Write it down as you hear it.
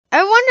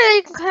I wonder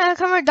you can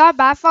convert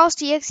 .bat files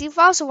to EXE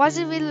files, so why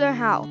did we learn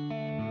how?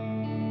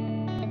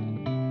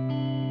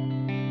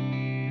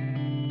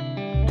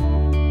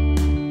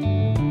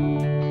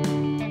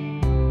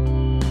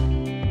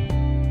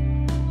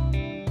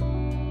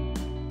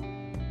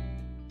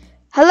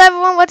 Hello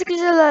everyone, welcome to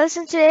the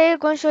lesson. Today I'm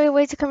going to show you a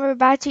way to convert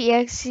bat to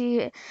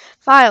EXE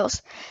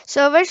files.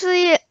 So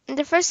eventually,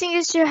 the first thing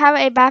is to have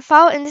a bat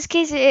file. In this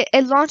case,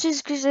 it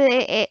launches Krishna,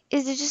 it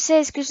just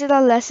says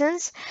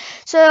Krishna.lessons.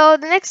 So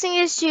the next thing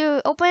is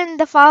to open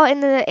the file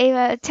in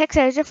a text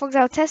editor, for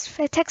example,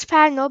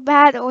 TextPad,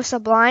 Notepad, or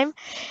Sublime.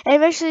 And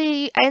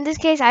eventually, in this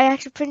case, I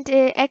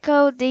actually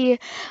echoed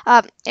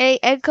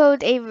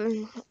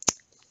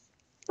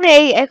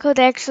they echoed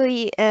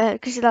actually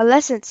Krishna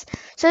lessons.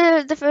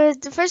 So the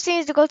first thing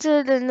is to go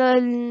to the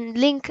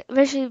link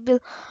eventually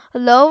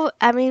below.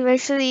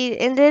 Eventually,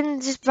 and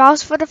then just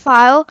browse for the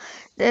file.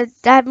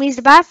 That means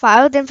the bat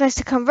file. Then press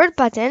the convert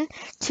button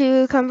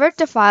to convert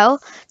the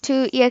file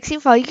to exe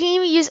file. You can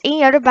even use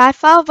any other bat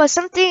file, but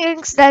some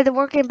things that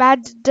work in bat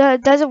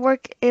doesn't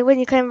work when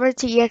you convert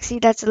to exe.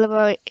 That's a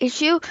little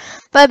issue,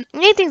 but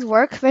many things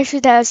work. Especially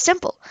that is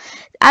simple.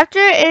 After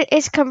it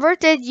is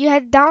converted, you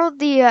had download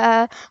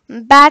the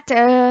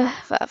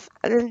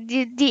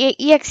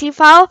the exe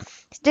file.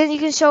 Then you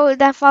can show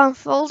that file in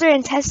folder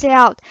and test it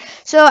out.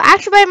 So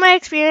actually, by my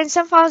experience,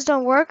 some files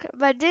don't work,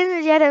 but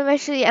then you have to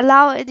eventually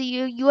allow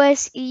the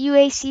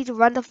UAC to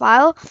run the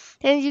file.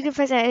 Then you can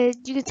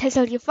you can test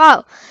out your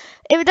file.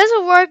 If it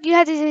doesn't work, you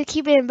have to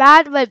keep it in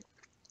bad, but it's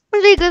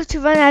really good to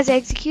run as an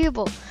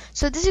executable.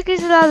 So this is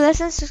Krishna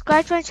Lessons.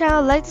 Subscribe to my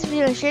channel, like this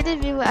video, and share this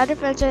video with other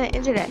friends on the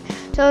internet.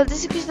 So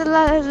this is Krishna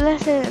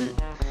Lessons.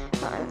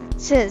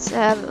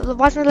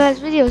 Watch my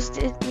last videos.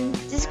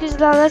 This is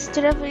Krishna Lessons.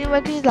 Today for you,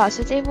 Krishna.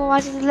 So thank you for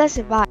watching the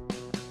lesson. Bye.